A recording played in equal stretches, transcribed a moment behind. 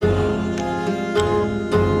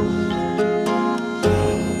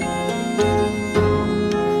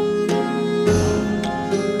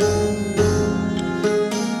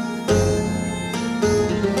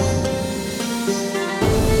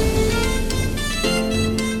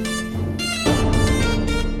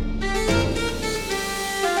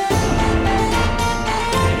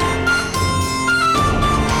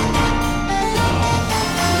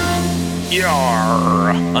Yarr!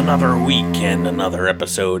 Another weekend, another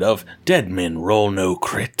episode of Dead Men Roll No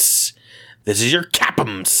Crits. This is your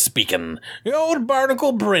Cap'em speaking, the old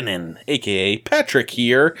Barnacle Brennan, aka Patrick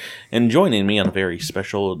here, and joining me on a very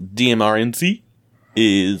special DMRNC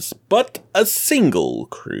is but a single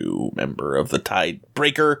crew member of the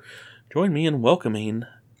Tidebreaker. Join me in welcoming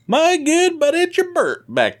my good buddy Jabert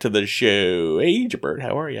back to the show. Hey Jabert,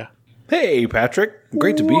 how are you? Hey Patrick,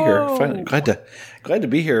 great to be here. Finally, glad to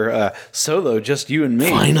be here. Solo, just you and me.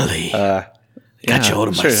 Finally, got you all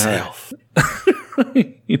to myself.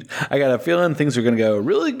 I got a feeling things are going to go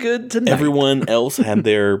really good tonight. Everyone else had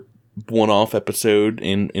their one-off episode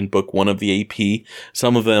in book one of the AP.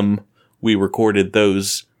 Some of them we recorded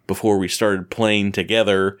those before we started playing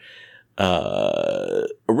together.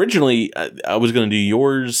 Originally, I was going to do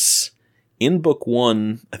yours in book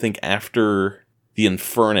one. I think after the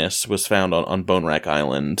Infernus was found on Bone Rack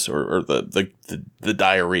Island, or the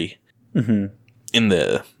diary in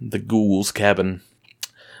the ghoul's cabin.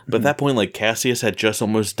 But at that point, like, Cassius had just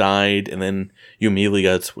almost died, and then you immediately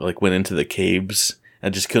went into the caves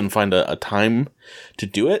and just couldn't find a time to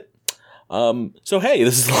do it. So hey,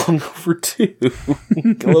 this is long overdue.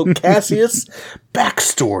 A little Cassius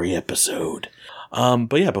backstory episode.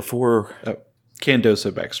 But yeah, before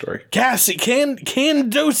Qandoso backstory.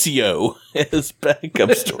 Qandoso is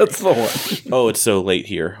backup story. That's the one. Oh, it's so late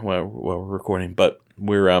here while we're recording, but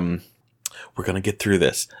we're gonna get through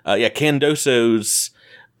this. Qandoso's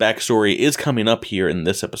backstory is coming up here in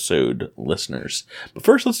this episode, listeners. But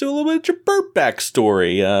first, let's do a little bit of Jabert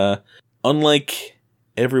backstory. Unlike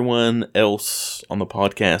everyone else on the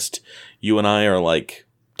podcast, you and I are like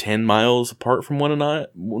 10 miles apart from one another.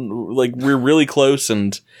 Like, we're really close,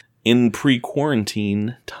 and in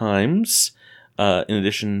pre-quarantine times, in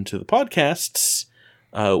addition to the podcasts,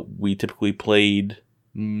 we typically played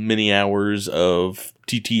many hours of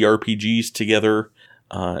TTRPGs together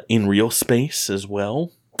in real space as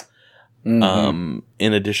well. In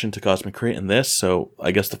addition to Cosmic Crate and this. So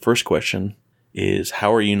I guess the first question is,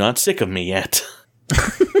 how are you not sick of me yet?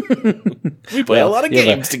 We play a lot of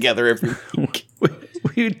games together every week.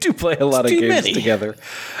 We do play a lot of games together.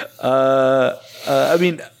 I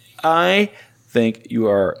mean, I think you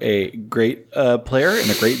are a great player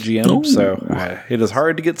and a great GM, so it is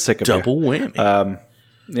hard to get sick of you. Double whammy.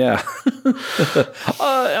 Yeah.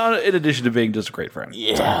 In addition to being just a great friend.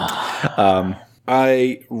 Yeah.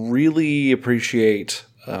 I really appreciate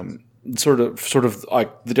sort of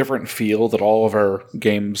like the different feel that all of our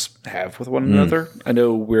games have with one another. I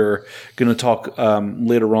know we're going to talk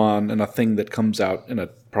later on in a thing that comes out in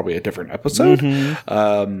probably a different episode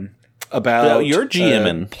about your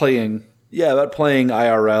GMing playing. Yeah, about playing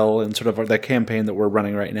IRL and sort of that campaign that we're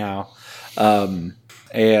running right now. And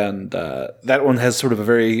that one has sort of a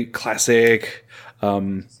very classic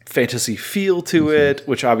fantasy feel to it,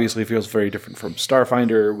 which obviously feels very different from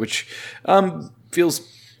Starfinder, which feels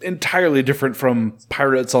entirely different from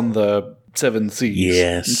Pirates on the Seven Seas.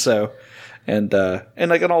 Yes. And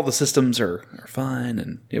all the systems are fine,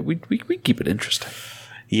 and yeah, we keep it interesting.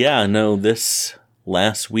 Yeah, no, this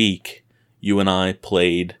last week, you and I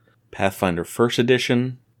played Pathfinder First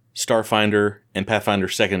Edition, Starfinder, and Pathfinder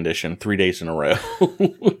Second Edition 3 days in a row.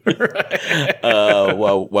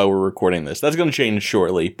 While we're recording this. That's going to change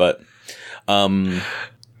shortly, but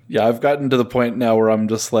yeah, I've gotten to the point now where I'm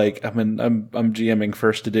just like, I'm GMing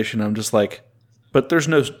First Edition. I'm just like, but there's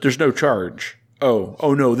no charge.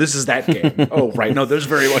 Oh no, this is that game. Oh right, no, there's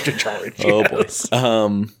very much a charge. Yes.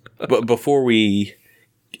 Oh boy. But before we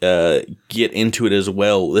get into it as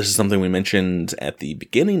well, this is something we mentioned at the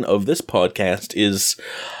beginning of this podcast. Is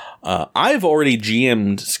I've already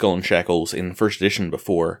GM'd Skull and Shackles in First Edition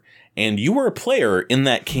before, and you were a player in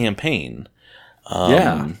that campaign.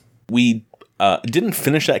 We didn't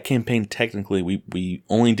finish that campaign technically. We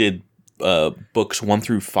only did books 1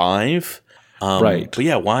 through 5. Right. But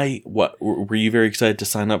yeah, what were you very excited to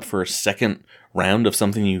sign up for a second round of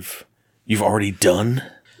something you've already done?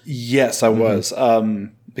 Yes, I was.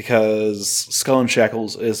 Because Skull and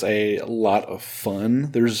Shackles is a lot of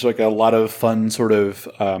fun. There's like a lot of fun sort of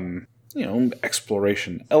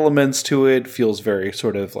exploration elements to it. Feels very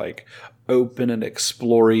sort of like open and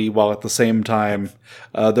explory, while at the same time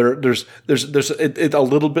there's a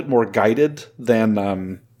little bit more guided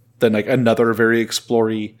than like another very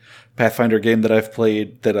explory Pathfinder game that I've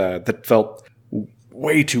played that felt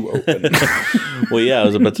way too open. Well, yeah, I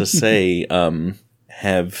was about to say,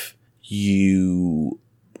 have you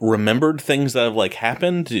remembered things that have like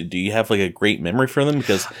happened? Do you have like a great memory for them?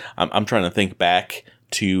 Because I'm trying to think back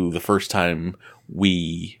to the first time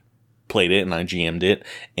we played it and I GM'd it,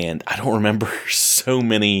 and I don't remember so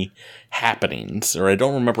many happenings, or I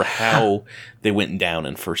don't remember how they went down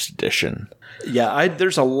in first edition. Yeah,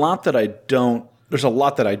 there's a lot that I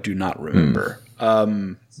do not remember.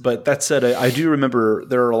 But that said, I do remember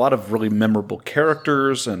there are a lot of really memorable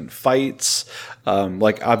characters and fights.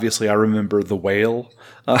 Like, obviously, I remember the whale.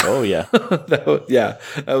 Oh, yeah.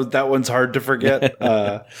 That one's hard to forget.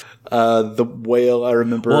 The whale, I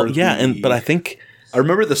remember. Well, yeah, but I think... I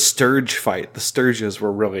remember the Sturge fight. The Sturges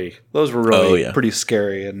were really pretty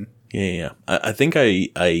scary. And yeah. I think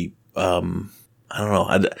I don't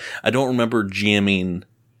know. I don't remember GMing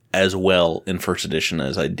as well in first edition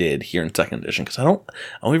as I did here in second edition, because I don't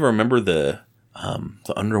even remember the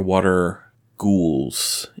underwater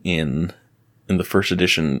ghouls in the first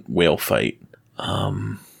edition whale fight. I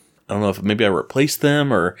don't know if maybe I replaced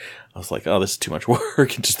them, or I was like, oh, this is too much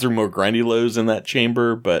work, and just threw more grindy lows in that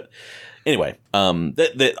chamber. But anyway, a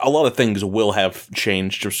lot of things will have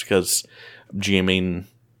changed just because GMing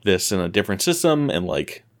this in a different system and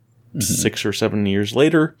like 6 or 7 years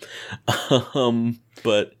later.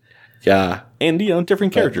 But yeah, and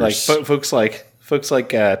different characters, like folks like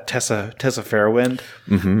Tessa Fairwind.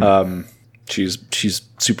 She's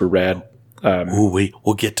super rad.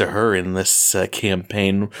 We'll get to her in this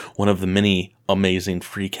campaign. One of the many amazing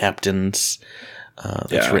free captains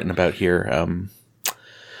that's written about here.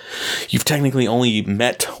 You've technically only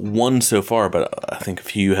met one so far, but I think a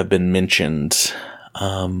few have been mentioned.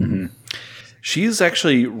 She's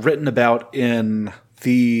actually written about in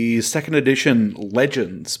the second edition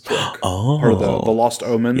Legends book, or the Lost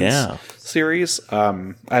Omens series.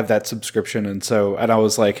 I have that subscription, and I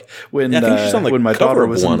was like, when my daughter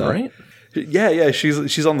was in the right. Yeah,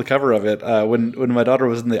 she's on the cover of it. When my daughter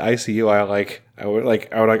was in the ICU,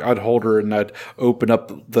 I'd hold her and I'd open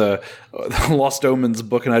up the Lost Omens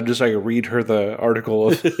book and I'd just read her the article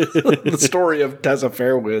of the story of Tessa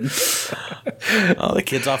Fairwind. Oh, the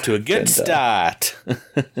kid's off to a good start.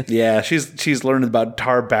 Yeah, she's learning about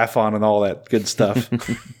Tar Baphon and all that good stuff.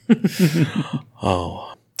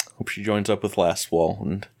 Oh, hope she joins up with Lastwall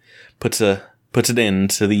and puts an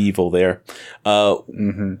end to the evil there.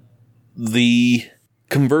 The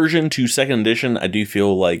conversion to second edition, I do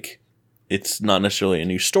feel like it's not necessarily a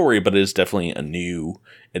new story, but it is definitely a new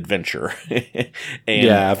adventure.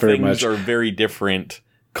 And very things much are very different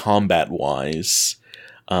combat-wise.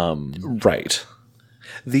 Right.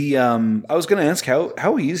 I was going to ask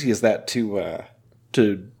how easy is that to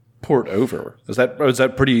port over? Is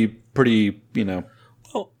that pretty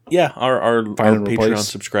Well, yeah, our Patreon replace.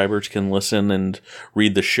 subscribers can listen and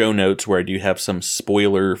read the show notes where I do have some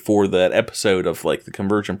spoiler for that episode of like the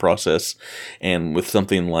conversion process, and with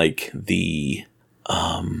something like the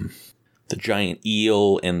giant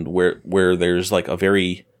eel and where there's like a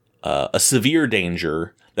very a severe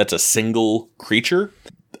danger that's a single creature,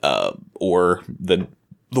 or the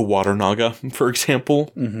water naga, for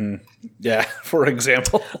example. Yeah, for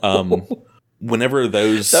example. Whenever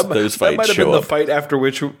those fights that might have show been up, the fight after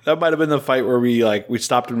which that might have been the fight where we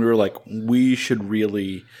stopped and we were like, we should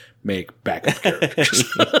really make backup characters.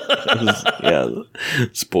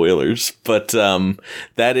 Spoilers, but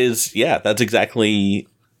that's exactly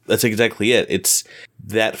it. It's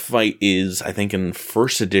that fight is, I think, in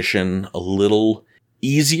first edition a little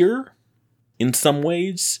easier in some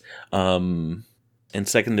ways, in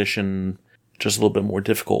second edition just a little bit more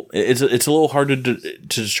difficult. It's a little hard to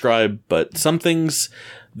describe, but some things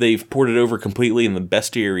they've ported over completely. In the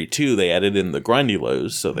Bestiary 2, they added in the grindy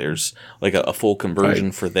lows, so there's like a full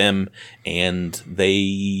conversion for them, and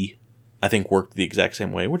they, I think, work the exact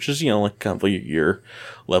same way, which is, like kind of like your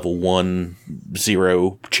level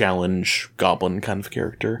 1-0 challenge goblin kind of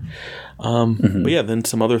character. But yeah, then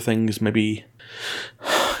some other things maybe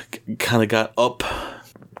kind of got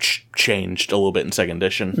changed a little bit in second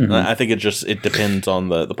edition. I think it depends on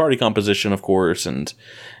the party composition, of course, and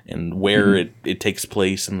where it takes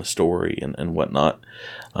place in the story and whatnot.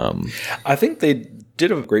 I think they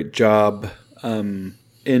did a great job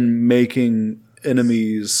in making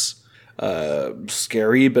enemies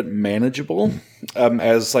scary but manageable,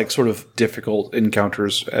 as like sort of difficult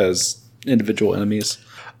encounters as individual enemies.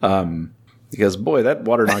 Because boy, that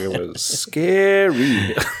water naga was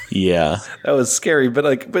scary. Yeah, that was scary.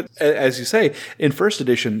 But as you say, in first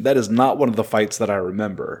edition, that is not one of the fights that I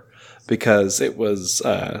remember, because it was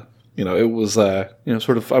sort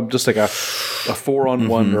of just like a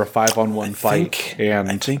 4-on-1 or a 5-on-1 fight.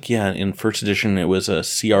 I think in first edition it was a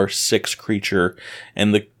CR6 creature,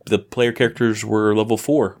 and the player characters were level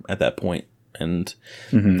 4 at that point, and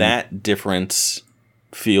that difference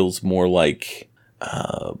feels more like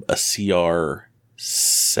a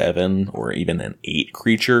CR7 or even an 8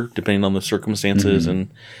 creature, depending on the circumstances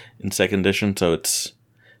in second edition. So it's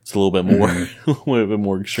It's a little bit more, a little bit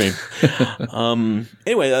more extreme.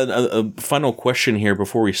 Anyway, a final question here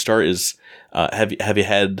before we start is: have you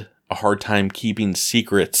had a hard time keeping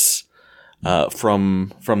secrets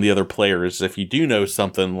from the other players? If you do know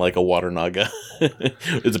something like a water naga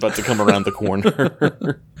is about to come around the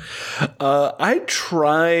corner. I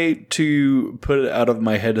try to put it out of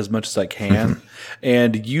my head as much as I can.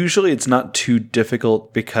 And usually it's not too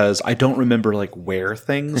difficult because I don't remember like where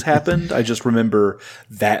things happened. I just remember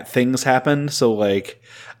that things happened. So like,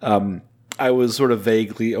 I was sort of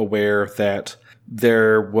vaguely aware that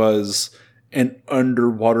there was an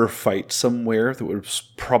underwater fight somewhere that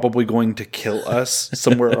was probably going to kill us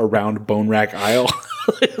somewhere around Bone Rack Isle.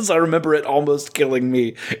 As I remember it almost killing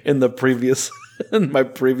me in my previous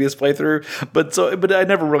playthrough, but I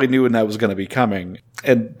never really knew when that was going to be coming.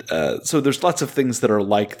 And so there's lots of things that are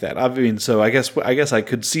like that. I mean, so I guess I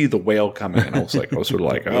could see the whale coming, and I was sort of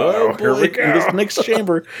like, oh, here we go, in this next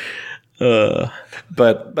chamber.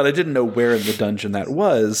 But I didn't know where in the dungeon that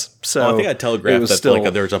was. So I think I telegraphed that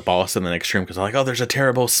like there was a boss in the next room because I'm like, oh, there's a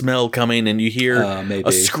terrible smell coming, and you hear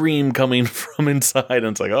a scream coming from inside, and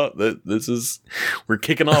it's like, oh, we're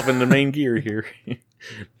kicking off in the main gear here.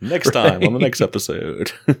 Next time on the next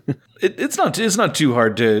episode. It's not too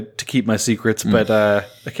hard to keep my secrets, but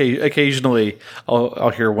occasionally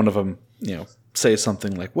I'll hear one of them, say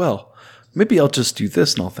something like, well, maybe I'll just do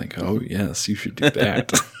this, and I'll think, oh, yes, you should do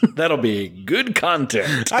that. That'll be good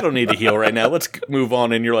content. I don't need to heal right now. Let's move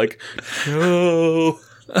on. And you're like, no,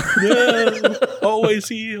 always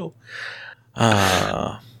heal.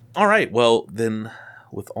 All right. Well, then,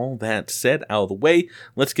 with all that said out of the way,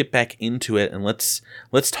 let's get back into it, and let's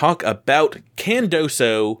talk about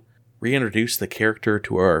Qandoso. Reintroduce the character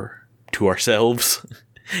to ourselves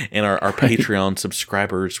and our Patreon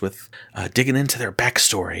subscribers with digging into their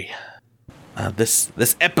backstory.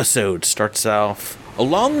 This episode starts off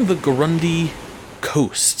along the Gurundi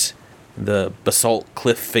coast, the basalt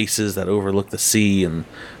cliff faces that overlook the sea, and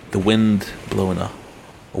the wind blowing a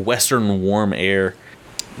western warm air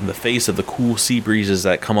in the face of the cool sea breezes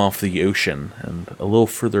that come off the ocean. And a little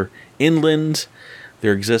further inland,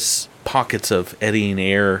 there exists pockets of eddying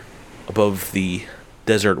air above the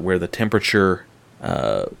desert where the temperature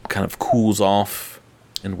kind of cools off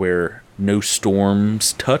and where no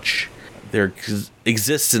storms touch. There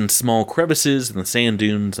exists in small crevices in the sand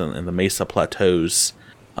dunes and the mesa plateaus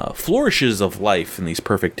flourishes of life in these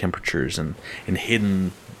perfect temperatures and in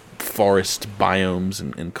hidden forest biomes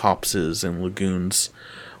and copses and lagoons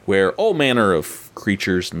where all manner of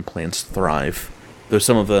creatures and plants thrive, though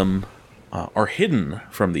some of them are hidden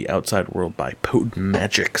from the outside world by potent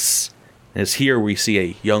magics. As here we see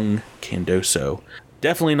a young Qandoso,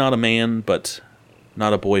 definitely not a man, but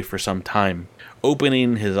not a boy for some time,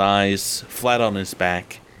 opening his eyes flat on his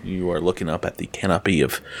back. You are looking up at the canopy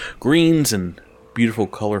of greens and beautiful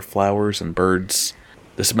color flowers and birds,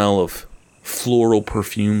 the smell of floral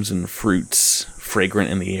perfumes and fruits fragrant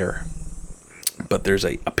in the air. But there's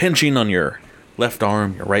a pinching on your left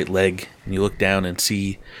arm, your right leg, and you look down and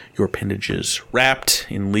see your appendages wrapped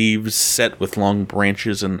in leaves set with long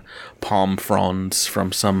branches and palm fronds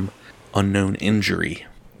from some unknown injury.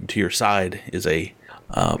 And to your side is a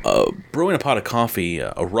brewing a pot of coffee,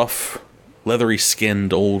 a rough,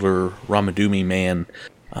 leathery-skinned, older Ramadumi man.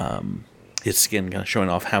 His skin kind of showing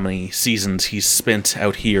off how many seasons he's spent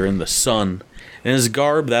out here in the sun. And his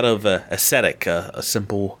garb, that of a ascetic, a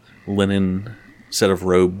simple linen set of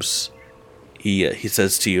robes. He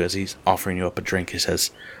says to you as he's offering you up a drink, he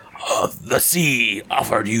says, "The sea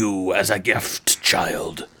offered you as a gift,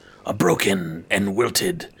 child, broken and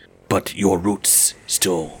wilted, but your roots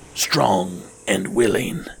still strong and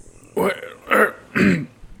willing." Where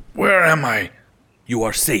am I? "You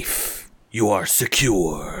are safe. You are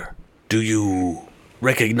secure. Do you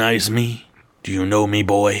recognize me? Do you know me,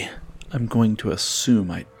 boy?" I'm going to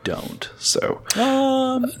assume I don't. So,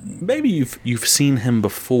 maybe you've seen him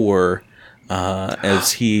before,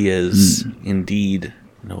 as he is indeed,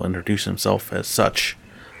 introduce himself as such.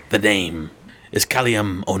 "The name is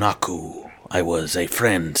Kaliam Onaku. I was a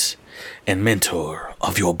friend and mentor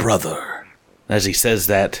of your brother." As he says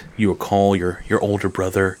that, you recall your older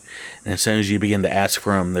brother, and as soon as you begin to ask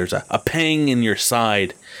for him, there's a pang in your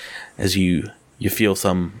side as you feel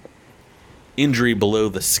some injury below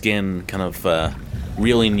the skin kind of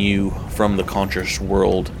reeling you from the conscious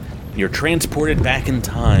world. You're transported back in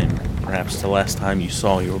time, perhaps to the last time you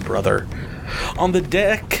saw your brother, on the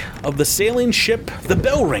deck of the sailing ship, the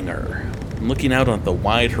Bellringer. Looking out on the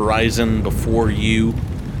wide horizon before you,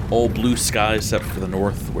 all blue skies except for the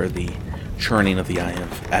north, where the churning of the Eye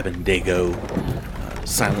of Abendego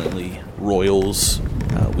silently roils.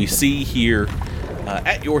 We see here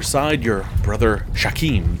At your side, your brother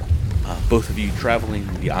Shakim. Both of you traveling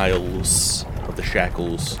the Isles of the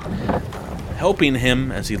Shackles, helping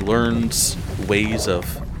him as he learns the ways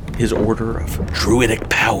of his order of druidic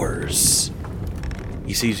powers.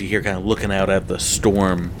 He sees you here kind of looking out at the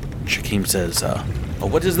storm. Shakim says,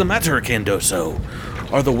 what is the matter, Qandoso?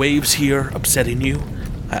 Are the waves here upsetting you?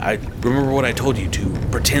 I remember what I told you to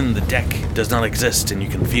pretend the deck does not exist and you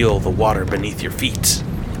can feel the water beneath your feet.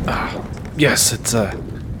 Yes, it's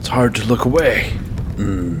hard to look away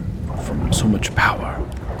from so much power.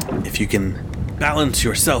 If you can balance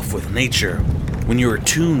yourself with nature, when you're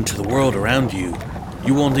attuned to the world around you,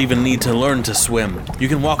 you won't even need to learn to swim. You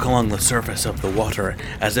can walk along the surface of the water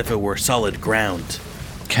as if it were solid ground.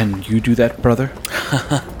 Can you do that, brother?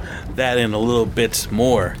 That and a little bit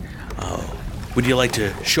more. Would you like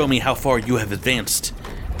to show me how far you have advanced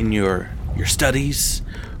in your studies?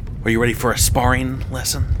 Are you ready for a sparring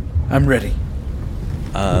lesson? I'm ready.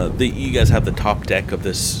 You guys have the top deck of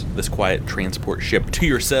this quiet transport ship to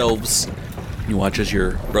yourselves. You watch as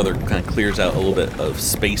your brother kind of clears out a little bit of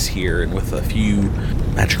space here, and with a few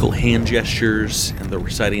magical hand gestures and the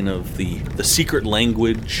reciting of the secret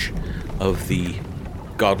language of the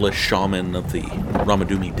godless shaman of the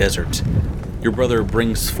Ramadumi Desert, your brother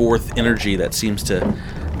brings forth energy that seems to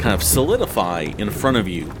kind of solidify in front of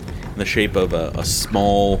you in the shape of a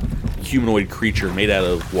small humanoid creature made out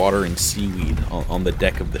of water and seaweed on the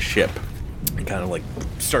deck of the ship. It kind of like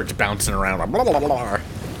starts bouncing around. Blah, blah, blah, blah.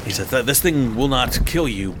 He says, this thing will not kill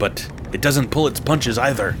you, but it doesn't pull its punches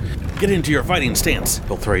either. Get into your fighting stance.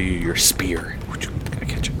 He'll throw you your spear. Gotta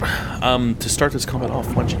catch it. To start this combat off,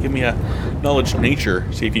 why don't you give me a knowledge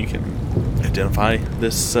nature, see if you can identify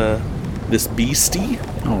this beastie.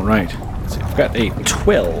 All right. So I've got a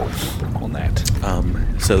 12 on that.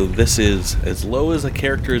 So this is as low as a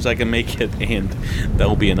character as I can make it, and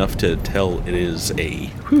that'll be enough to tell it is a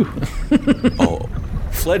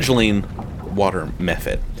fledgling water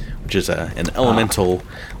mephit, which is an elemental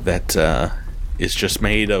that is just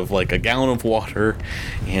made of like a gallon of water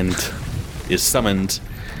and is summoned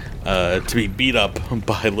to be beat up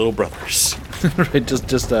by little brothers. Right,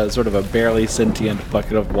 just sort of a barely sentient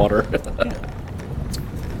bucket of water.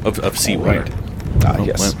 of seawater. Right.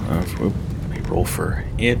 Yes. We roll for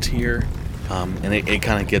it here. And it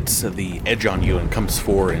kind of gets the edge on you and comes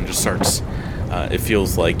forward and just starts, it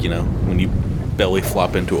feels like, when you belly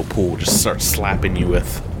flop into a pool, just starts slapping you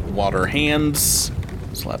with water hands.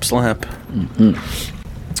 Slap, slap. Mm-hmm.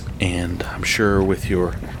 And I'm sure with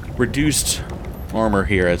your reduced armor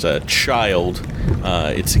here as a child,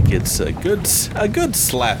 it gets a good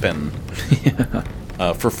slapping. Yeah.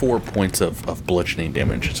 For 4 points of bludgeoning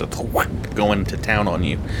damage. It's going to town on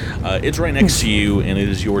you. It's right next to you, and it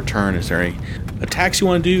is your turn. Is there any attacks you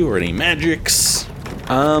want to do, or any magics?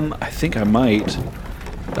 I think I might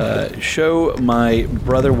show my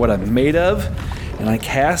brother what I'm made of, and I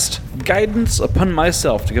cast Guidance upon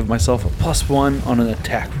myself to give myself a +1 on an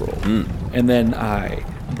attack roll. And then I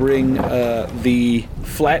bring the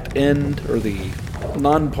flat end, or the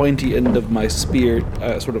non-pointy end of my spear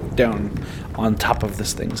sort of down on top of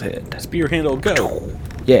this thing's head. Spear handle, go!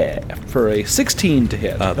 Yeah, for a 16 to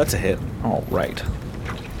hit. That's a hit. All right.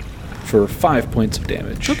 For 5 points of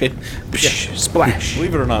damage. Okay. Yeah. Splash.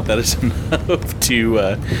 Believe it or not, that is enough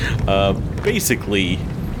to basically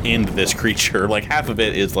end this creature. Like, half of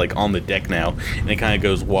it is like on the deck now, and it kind of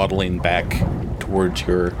goes waddling back towards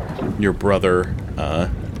your brother,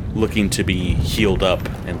 looking to be healed up,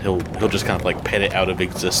 and he'll just kind of like pet it out of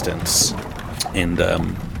existence. And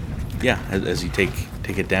as you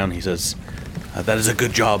take it down, he says, that is a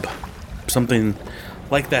good job. Something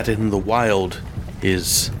like that in the wild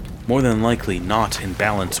is more than likely not in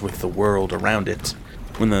balance with the world around it.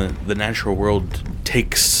 When the natural world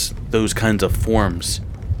takes those kinds of forms,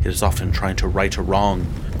 it is often trying to right a wrong,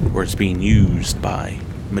 or it's being used by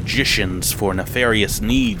magicians for nefarious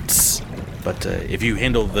needs. But if you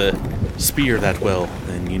handle the spear that well,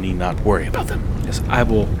 then you need not worry about them. Yes, I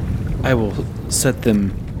will set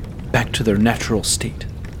them back to their natural state.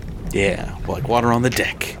 Yeah, like water on the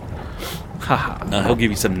deck. Haha. He'll give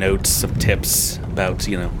you some notes, some tips about,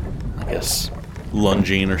 I guess,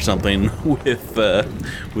 lunging or something with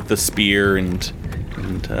the spear and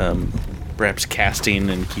perhaps casting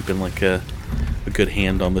and keeping like a good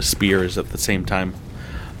hand on the spears at the same time.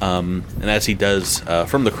 And as he does,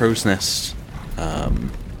 from the crow's nest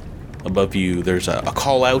above you, there's a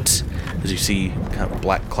call out as you see kind of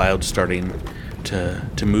black clouds starting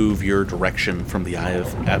to move your direction from the Eye of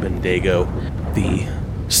Abendego. The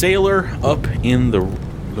sailor up in the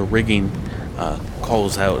rigging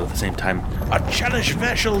calls out at the same time, "A Chelish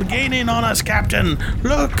vessel gaining on us, Captain!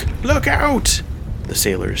 Look out!" The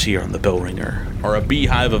sailors here on the Bellringer are a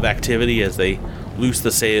beehive of activity as they loose the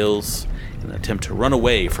sails in an attempt to run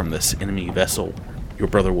away from this enemy vessel. Your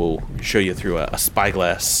brother will show you through a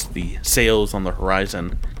spyglass the sails on the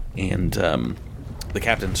horizon, and the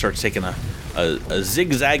captain starts taking a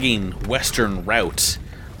zigzagging western route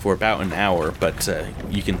for about an hour, but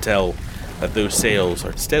you can tell that those sails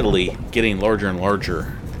are steadily getting larger and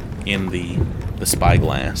larger in the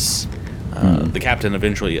spyglass. The captain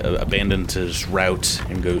eventually abandons his route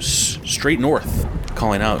and goes straight north,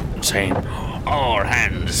 calling out and saying, "All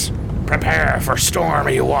hands, prepare for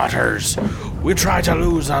stormy waters. We try to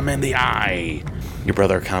lose them in the eye." Your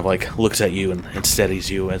brother kind of like looks at you and steadies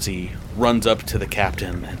you as he runs up to the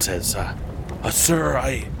captain and says, "Sir,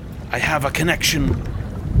 I have a connection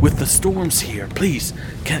with the storms here. Please,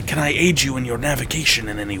 can I aid you in your navigation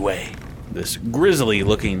in any way?" This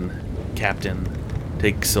grisly-looking captain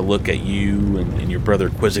takes a look at you and your brother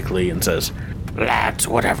quizzically and says, "Lads,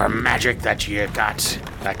 whatever magic that you got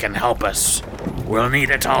that can help us, we'll need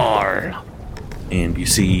it all." And you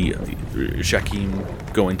see Shakim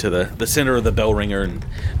going to the center of the Bellringer and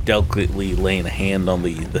delicately laying a hand on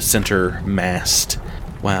the center mast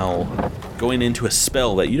while going into a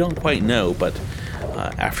spell that you don't quite know, but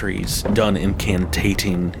after he's done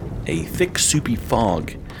incantating, a thick soupy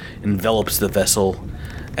fog envelops the vessel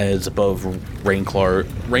as above rain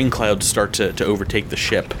clouds start to overtake the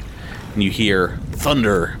ship, and you hear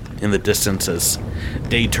thunder in the distance as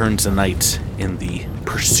day turns to night in the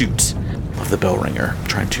pursuit of the Bellringer,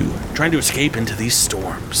 trying to escape into these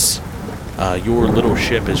storms. Your little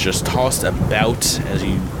ship is just tossed about as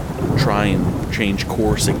you try and change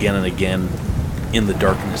course again and again in the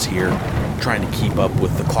darkness here, trying to keep up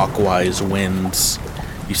with the clockwise winds.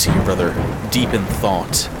 You see your brother deep in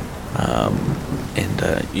thought, and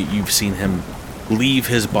you've seen him leave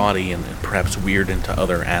his body and perhaps weird into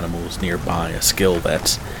other animals nearby, a skill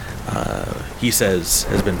that he says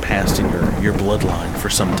has been passed in your bloodline for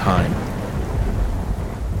some time.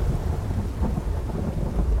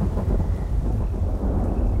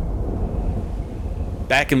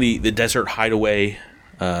 Back in the desert hideaway,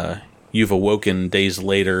 you've awoken days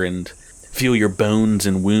later and feel your bones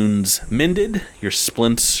and wounds mended, your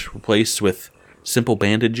splints replaced with simple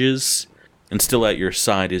bandages, and still at your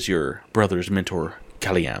side is your brother's mentor,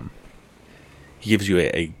 Kaliam. He gives you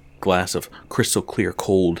a glass of crystal clear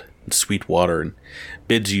cold and sweet water and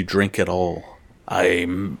bids you drink it all. "A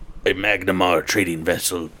Magnamar trading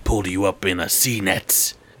vessel pulled you up in a sea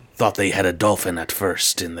net. Thought they had a dolphin at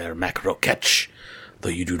first in their mackerel catch, though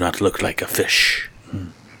you do not look like a fish."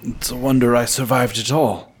 It's a wonder I survived it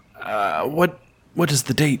all. What is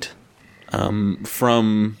the date?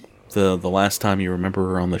 From the last time you remember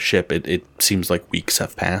her on the ship, it seems like weeks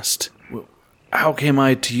have passed. How came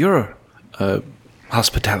I to your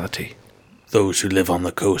hospitality? Those who live on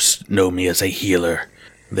the coast know me as a healer.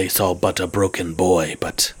 They saw but a broken boy,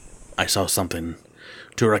 but I saw something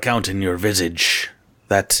to recount in your visage,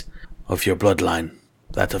 that of your bloodline,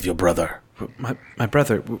 that of your brother. My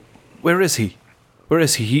brother, where is he? Where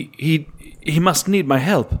is he? He must need my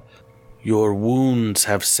help. Your wounds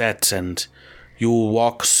have set and you will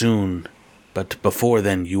walk soon, but before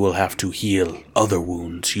then you will have to heal other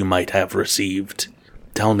wounds you might have received.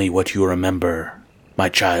 Tell me what you remember, my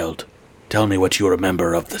child. Tell me what you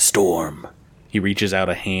remember of the storm. He reaches out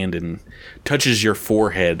a hand and touches your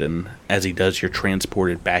forehead, and as he does, you're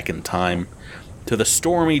transported back in time to the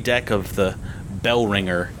stormy deck of the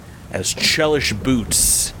Bellringer as Chelish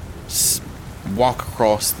boots walk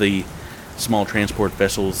across the small transport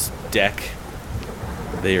vessel's deck.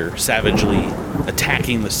 They're savagely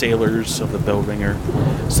attacking the sailors of the Bellringer,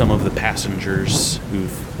 some of the passengers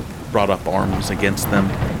who've brought up arms against them.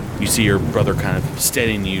 You see your brother kind of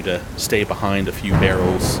steadying you to stay behind a few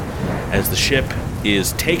barrels as the ship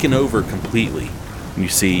is taken over completely. You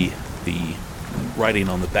see the writing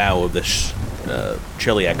on the bow of this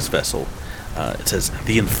Cheliax vessel. It says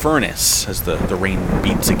the Infernus as the rain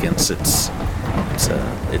beats against its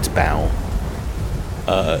bow.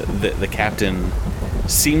 The captain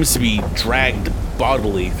seems to be dragged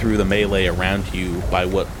bodily through the melee around you by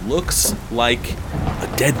what looks like a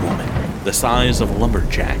dead woman, the size of a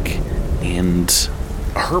lumberjack, and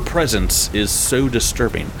her presence is so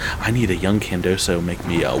disturbing. I need a young Qandoso make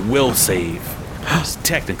me a will save. It's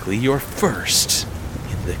technically your first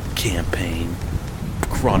in the campaign,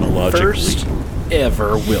 chronologically. First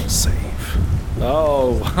ever will save.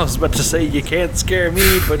 Oh, I was about to say you can't scare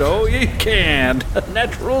me, but oh, you can.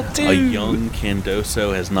 Natural 2. A young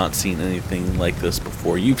Qandoso has not seen anything like this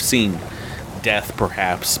before. You've seen death,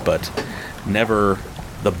 perhaps, but never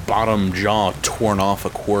the bottom jaw torn off a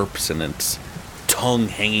corpse and its tongue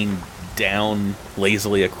hanging down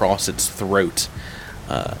lazily across its throat,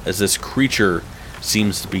 as this creature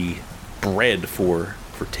seems to be bred for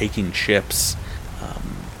taking ships.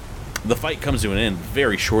 The fight comes to an end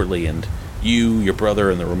very shortly, and you, your brother,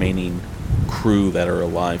 and the remaining crew that are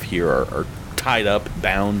alive here are tied up,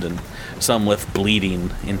 bound, and some left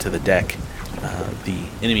bleeding into the deck. The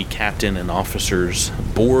enemy captain and officers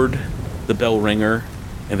board the bell ringer,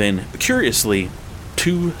 and then, curiously,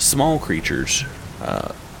 2 small creatures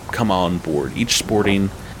come on board, each sporting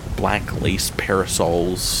black lace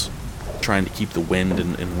parasols, trying to keep the wind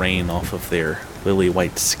and rain off of their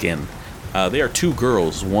lily-white skin. They are 2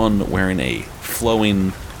 girls, one wearing a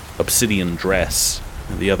flowing obsidian dress,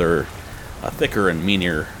 and the other a thicker and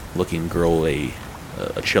meaner-looking girl, a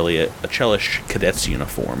Chelish cadet's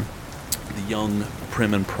uniform. The young,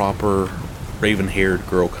 prim and proper, raven-haired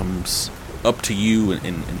girl comes up to you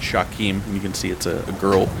and Shakim, and you can see it's a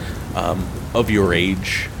girl of your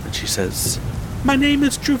age, and she says, "My name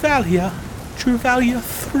is Druvalia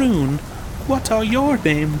Thrune. What are your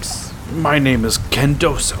names?" My name is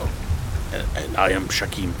Qandoso. And I am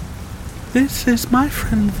Shakim. This is my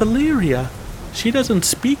friend Valeria. She doesn't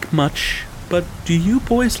speak much, but do you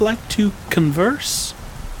boys like to converse?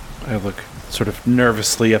 I look sort of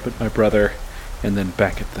nervously up at my brother and then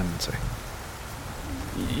back at them and say,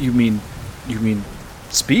 You mean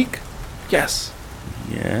speak? Yes.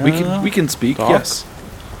 Yeah. We can speak, Talk? yes.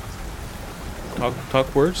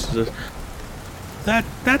 Talk words?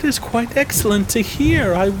 That is quite excellent to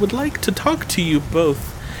hear. I would like to talk to you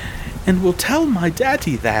both, and will tell my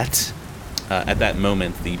daddy that. At that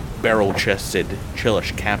moment, the barrel-chested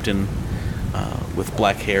Chelish captain with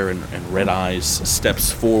black hair and red eyes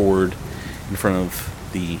steps forward in front of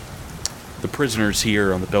the prisoners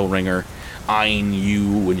here on the bell ringer, eyeing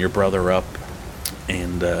you and your brother up,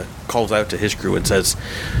 and calls out to his crew and says,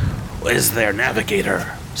 "Is their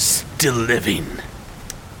navigator still living?"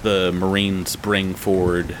 The Marines bring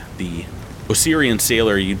forward the Osirian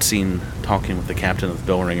sailor you'd seen talking with the captain of the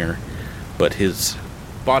bell ringer, but his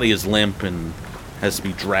body is limp and has to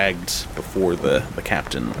be dragged before the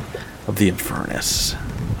captain of the Infernus.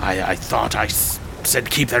 I thought I said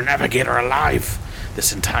keep their navigator alive.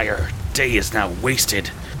 This entire day is now wasted.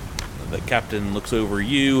 The captain looks over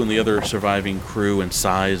you and the other surviving crew and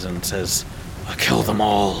sighs and says, "Kill them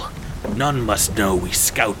all. None must know we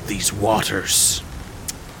scout these waters."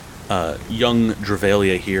 Young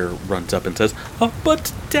Dravalia here runs up and says, "Oh,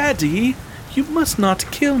 but Daddy, you must not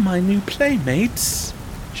kill my new playmates."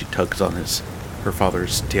 She tugs on her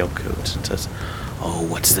father's tailcoat and says, "Oh,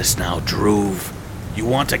 what's this now, Druve? You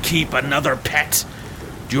want to keep another pet?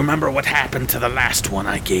 Do you remember what happened to the last one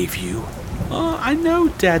I gave you?" "Oh, I know,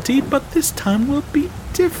 Daddy, but this time will be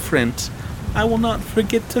different. I will not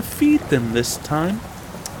forget to feed them this time."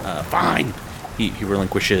 Fine. He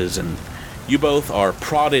relinquishes, and you both are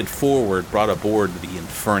prodded forward, brought aboard the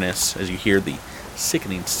Infernus as you hear the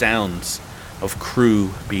sickening sounds of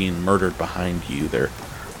crew being murdered behind you. Their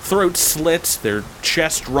throats slit, their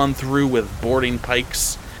chests run through with boarding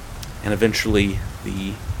pikes, and eventually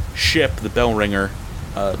the ship, the bell ringer,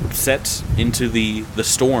 set into the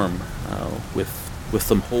storm with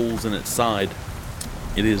some holes in its side.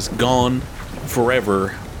 It is gone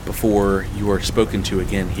forever before you are spoken to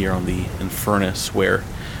again here on the Infernus, where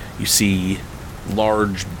you see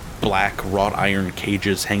large black wrought iron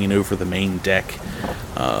cages hanging over the main deck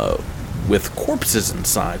with corpses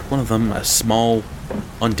inside. One of them, a small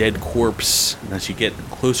undead corpse, and as you get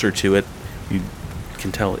closer to it, you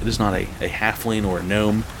can tell it is not a halfling or a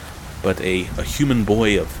gnome, but a human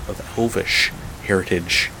boy of elvish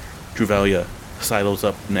heritage. Druvalia sidles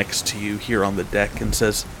up next to you here on the deck and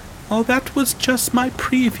says, "Oh, that was just my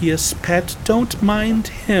previous pet. Don't mind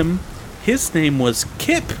him. His name was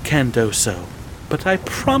Kip Qandoso, but I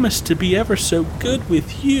promise to be ever so good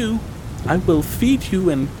with you. I will feed you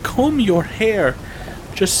and comb your hair.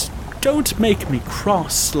 Just don't make me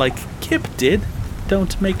cross like Kip did.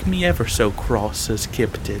 Don't make me ever so cross as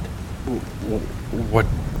Kip did."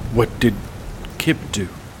 What did Kip do?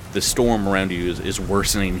 The storm around you is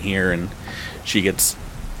worsening here, and she gets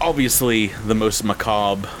obviously the most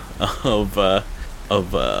macabre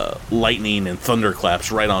of lightning and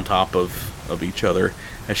thunderclaps right on top of each other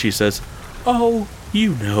as she says, "Oh,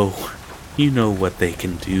 you know what they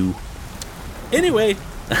can do. Anyway,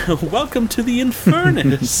 welcome to the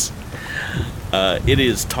Infernus." It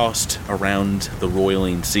is tossed around the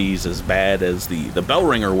roiling seas as bad as the bell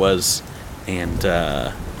ringer was, and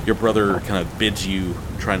your brother kind of bids you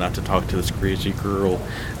try not to talk to this crazy girl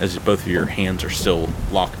as both of your hands are still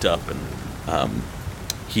locked up, and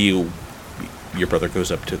your brother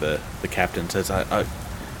goes up to the captain and says,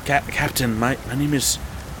 Captain, my name is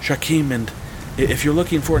Shakim, and if you're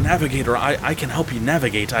looking for a navigator, I can help you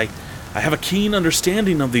navigate. I have a keen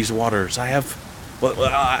understanding of these waters. I have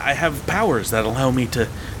powers that allow me to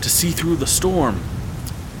see through the storm.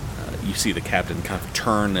 You see the captain kind of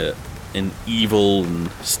turn an evil and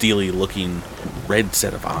steely-looking red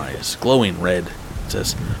set of eyes, glowing red. It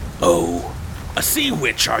says, "Oh, a sea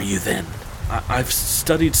witch are you then?" I've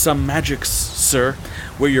studied some magics, sir.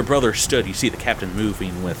 Where your brother stood, you see the captain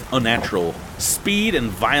moving with unnatural speed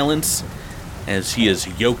and violence as he is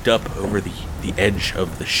yoked up over the edge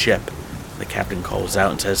of the ship. The captain calls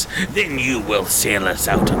out and says, "Then you will sail us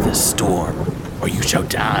out of this storm, or you shall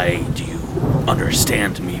die. Do you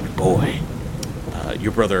understand me, boy?"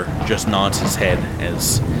 Your brother just nods his head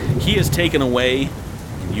as he is taken away,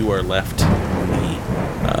 and you are left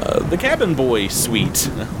in the cabin boy suite,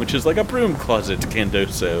 which is like a broom closet,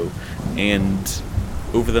 Qandoso, and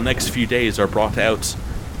over the next few days are brought out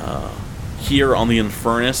here on the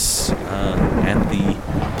Infernus at the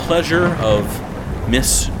pleasure of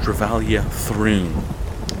Miss Dravalia Thrune.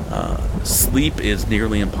 Sleep is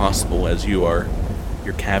nearly impossible as your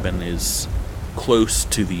cabin is close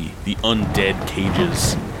to the undead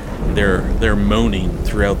cages. They're moaning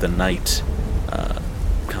throughout the night,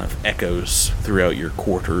 kind of echoes throughout your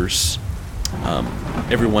quarters.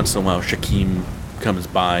 Every once in a while, Shakim comes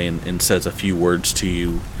by and says a few words to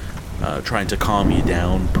you, trying to calm you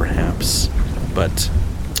down, perhaps. But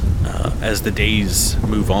as the days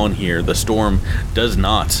move on here, the storm does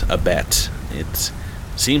not abet. It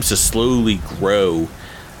seems to slowly grow,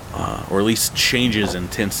 or at least changes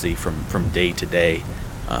intensity from day to day.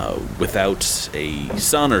 Without a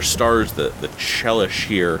sun or stars, the Chelish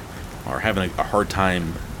here are having a hard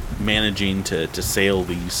time managing to sail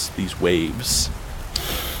these waves.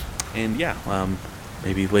 And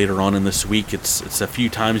maybe later on in this week, it's a few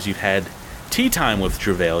times you've had tea time with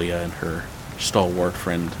Dravalia and her stalwart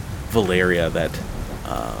friend Valeria. That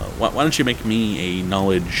why don't you make me a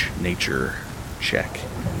knowledge nature check?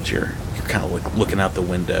 You're kind of like looking out the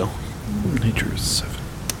window. Nature is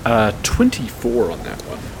 7. 24 on that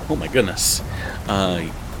one. Oh my goodness.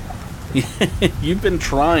 You've been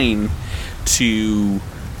trying to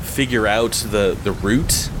figure out the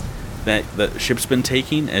route that the ship's been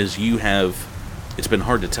taking, as you have. It's been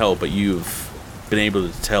hard to tell, but you've been able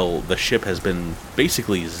to tell the ship has been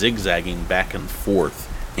basically zigzagging back and forth,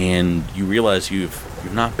 and you realize you've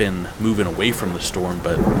not been moving away from the storm,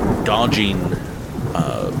 but dodging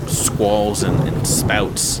squalls and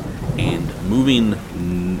spouts and moving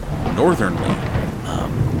northernly,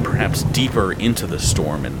 perhaps deeper into the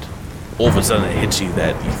storm. And all of a sudden it hits you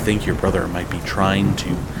that you think your brother might be trying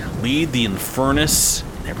to lead the Infernus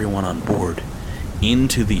and everyone on board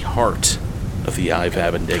into the heart of the Eye of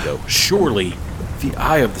Abendego. Surely the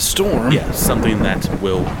eye of the storm? Yeah, something that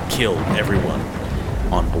will kill everyone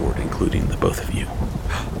on board, including the both of you.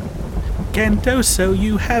 Qandoso,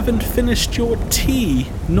 you haven't finished your tea,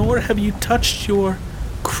 nor have you touched your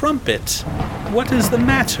crumpet. What is the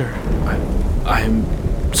matter? I'm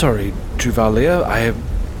sorry, Dravalia.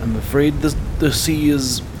 I'm afraid the sea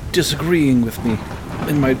is disagreeing with me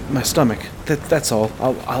in my stomach. That's all.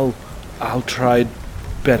 I'll try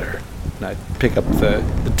better. And I pick up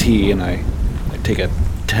the tea and I take a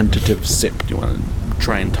tentative sip. Do you want to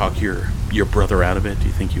try and talk your brother out of it? Do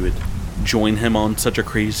you think you would join him on such a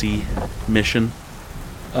crazy mission?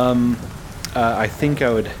 I think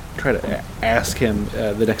I would try to ask him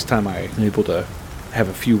the next time I'm able to have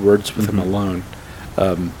a few words with him alone,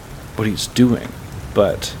 what he's doing.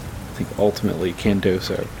 But I think ultimately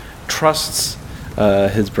Qandoso trusts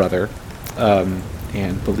his brother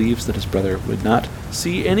and believes that his brother would not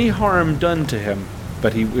see any harm done to him.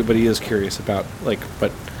 But he is curious about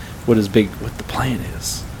what the plan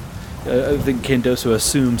is. I think Qandoso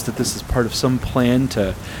assumes that this is part of some plan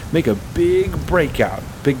to make a big breakout,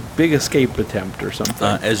 big escape attempt or something.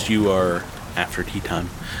 As you are, after tea time,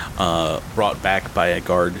 brought back by a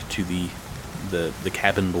guard to the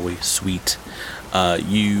cabin boy suite,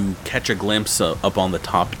 you catch a glimpse up on the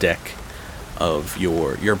top deck of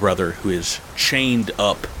your brother, who is chained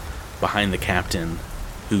up behind the captain,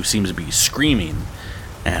 who seems to be screaming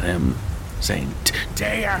at him, saying,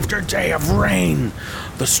 "Day after day of rain,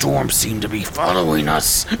 the storms seem to be following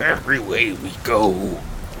us every way we go."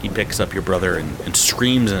 He picks up your brother and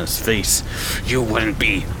screams in his face, "You wouldn't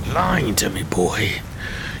be lying to me, boy.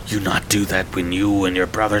 You not do that when you and your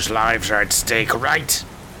brother's lives are at stake, right?"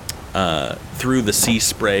 Through the sea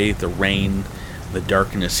spray, the rain, the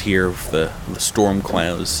darkness here of the storm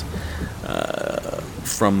clouds,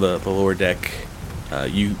 from the lower deck,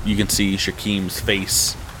 you can see Shakim's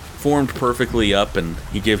face formed perfectly up, and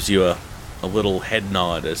he gives you a little head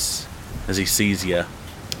nod as he sees you.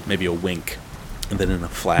 maybe a wink, and then in a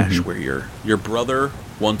flash where your brother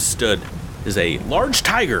once stood is a large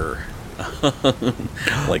tiger,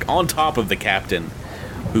 like on top of the captain,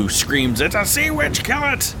 who screams, "It's a sea witch, kill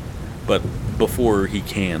it!" But before he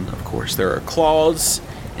can, of course, there are claws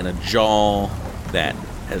and a jaw that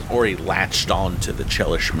has already latched on to the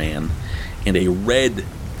Chelish man, and a red,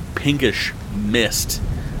 pinkish mist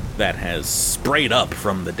that has sprayed up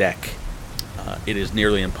from the deck. It is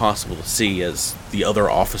nearly impossible to see as the other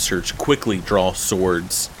officers quickly draw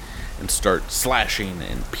swords and start slashing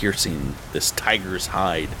and piercing this tiger's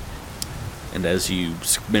hide. And as you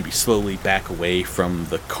maybe slowly back away from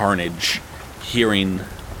the carnage, hearing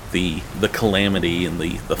the calamity and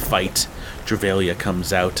the fight, Dravalia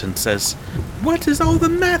comes out and says, "What is all the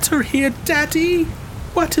matter here, Daddy?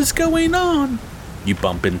 What is going on?" You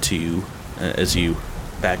bump into, as you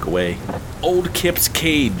back away, old Kip's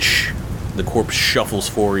cage. The corpse shuffles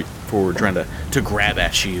forward trying to grab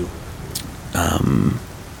at you. And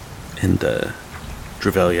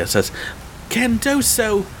Dravalia says,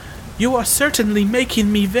 "Qandoso, you are certainly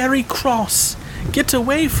making me very cross. Get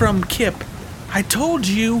away from Kip. I told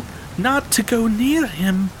you not to go near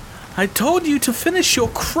him. I told you to finish your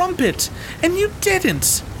crumpet, and you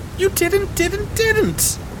didn't. You didn't.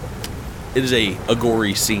 It is a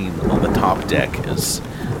gory scene on the top deck as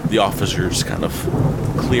the officers kind of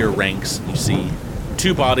clear ranks. You see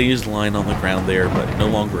 2 bodies lying on the ground there, but no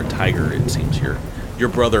longer a tiger. It seems your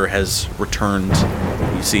brother has returned.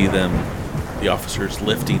 You see them, the officers,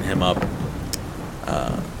 lifting him up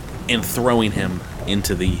and throwing him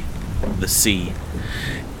into the sea.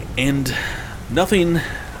 And nothing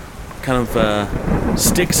kind of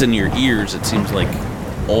sticks in your ears. It seems like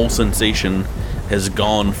all sensation has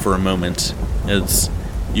gone for a moment, as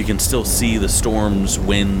you can still see the storm's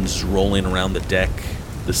winds rolling around the deck,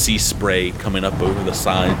 the sea spray coming up over the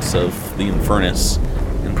sides of the Infernus,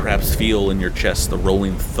 and perhaps feel in your chest the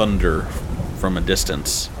rolling thunder from a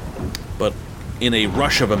distance. But in a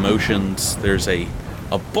rush of emotions, there's a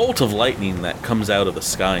bolt of lightning that comes out of the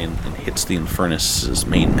sky and hits the Infernus's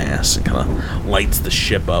mainmast and kind of lights the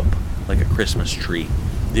ship up like a Christmas tree.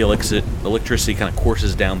 The electricity kind of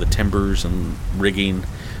courses down the timbers and rigging,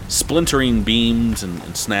 splintering beams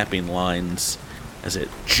and snapping lines as it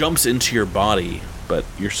jumps into your body, but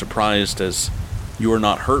you're surprised as you are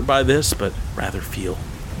not hurt by this, but rather feel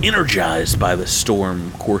energized by the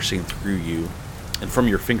storm coursing through you. And from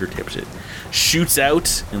your fingertips, it shoots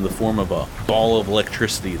out in the form of a ball of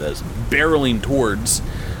electricity that is barreling towards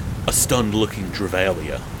a stunned-looking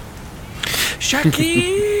Dravalia.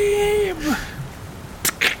 "Shakim!"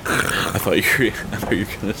 I thought you were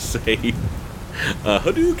gonna say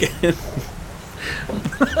Hadouken.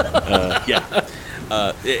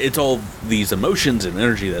 It's all these emotions and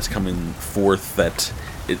energy that's coming forth that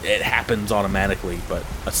it happens automatically. But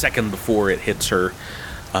a second before it hits her,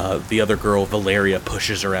 the other girl, Valeria,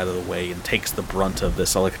 pushes her out of the way and takes the brunt of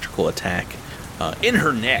this electrical attack in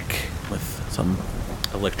her neck with some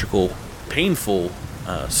electrical, painful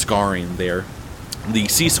scarring there. The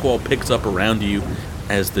sea squall picks up around you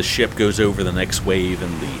as the ship goes over the next wave,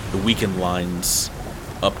 and the weakened lines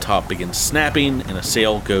up top begin snapping, and a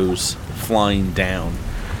sail goes flying down,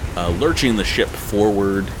 lurching the ship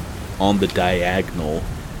forward on the diagonal.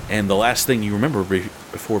 And the last thing you remember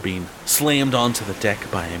before being slammed onto the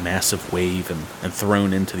deck by a massive wave and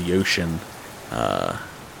thrown into the ocean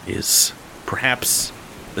is perhaps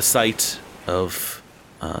the sight of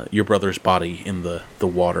your brother's body in the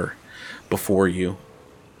water before you.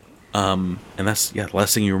 And that's, the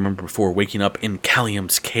last thing you remember before waking up in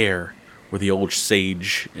Callium's care, where the old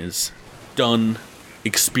sage is done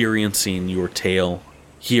experiencing your tale,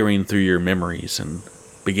 hearing through your memories, and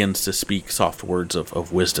begins to speak soft words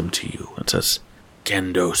of wisdom to you. It says,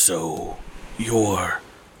 "Qandoso, your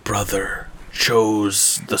brother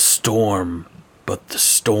chose the storm, but the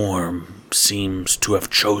storm seems to have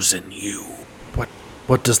chosen you.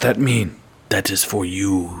 What does that mean? That is for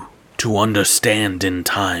you to understand in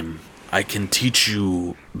time. I can teach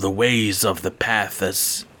you the ways of the path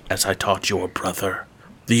as I taught your brother.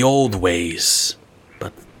 The old ways,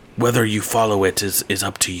 but whether you follow it is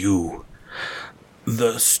up to you.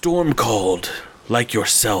 The storm called, like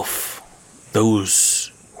yourself,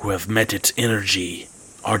 those who have met its energy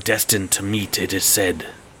are destined to meet, it is said.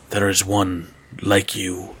 There is one like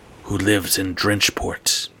you who lives in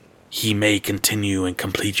Drenchport. He may continue and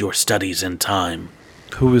complete your studies in time."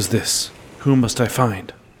 Who is this? Who must I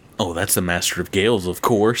find? Oh, that's the Master of Gales, of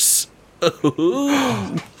course.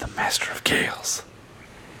 The Master of Gales.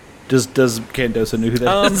 Does Qandoso know who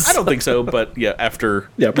that is? I don't think so, but after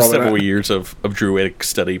probably several not. years of druidic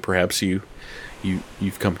study, perhaps you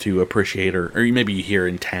you've come to appreciate, or maybe you hear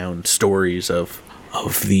in town stories of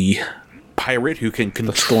the pirate who can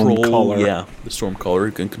control the Stormcaller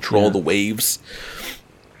who can control the waves.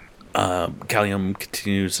 Gallium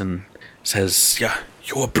continues and says, "Yeah,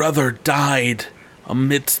 your brother died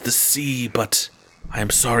amidst the sea, but I am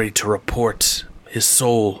sorry to report his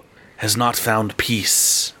soul has not found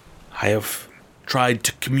peace. I have tried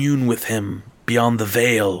to commune with him beyond the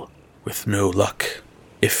veil with no luck.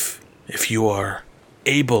 If you are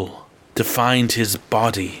able to find his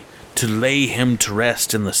body, to lay him to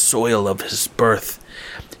rest in the soil of his birth,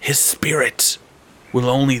 his spirit will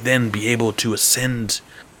only then be able to ascend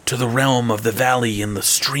to the realm of the valley in the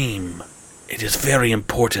stream. It is very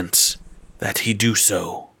important that he do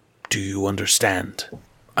so. Do you understand?"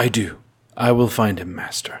 I do. I will find him,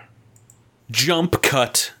 Master. Jump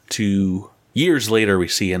cut to years later. We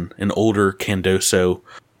see an older Qandoso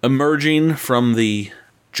emerging from the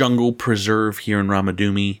jungle preserve here in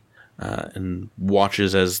Ramadumi, and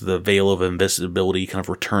watches as the veil of invisibility kind of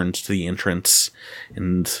returns to the entrance,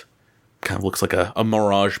 and kind of looks like a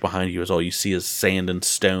mirage behind you, as all you see is sand and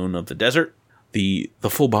stone of the desert. The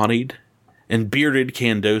full-bodied and bearded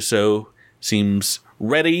Qandoso seems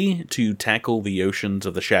ready to tackle the oceans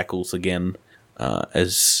of the Shackles again,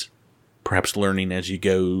 as perhaps learning as you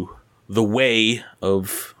go the way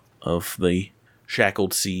of the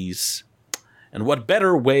shackled seas. And what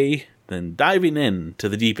better way than diving in to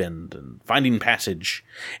the deep end and finding passage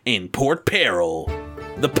in Port Peril,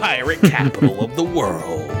 the pirate capital of the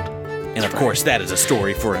world. And of course, that is a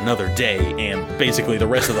story for another day and basically the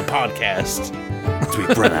rest of the podcast, as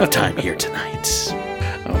we've run out of time here tonight.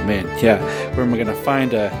 Oh man, yeah. Where am I going to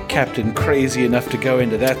find a captain crazy enough to go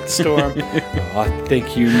into that storm? I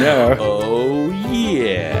think you know. Oh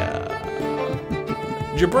yeah.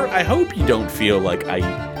 Jabert, I hope you don't feel like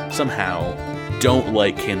I somehow don't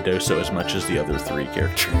like Qandoso as much as the other three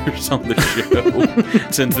characters on the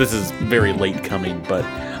show, since this is very late coming, but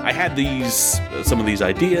I had some of these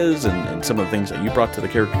ideas and some of the things that you brought to the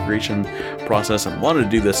character creation process and wanted to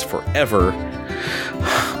do this forever.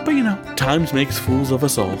 But times makes fools of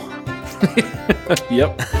us all.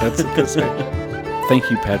 Yep, that's what they say. Thank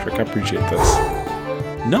you, Patrick. I appreciate this.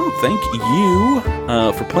 No, thank you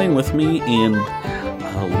for playing with me, and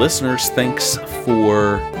listeners, thanks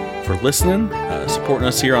for listening, supporting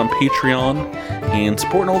us here on Patreon, and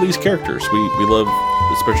supporting all these characters. We love,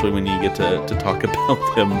 especially when you get to talk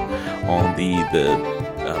about them on the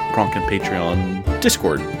Drunken Patreon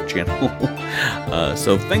Discord channel.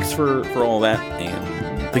 So thanks for all that,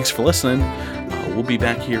 and thanks for listening. We'll be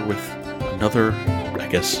back here with another, I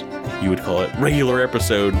guess you would call it, regular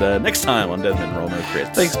episode next time on Dead Men Roll No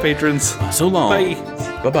Crits. Thanks, patrons. So long.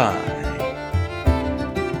 Bye. Bye-bye.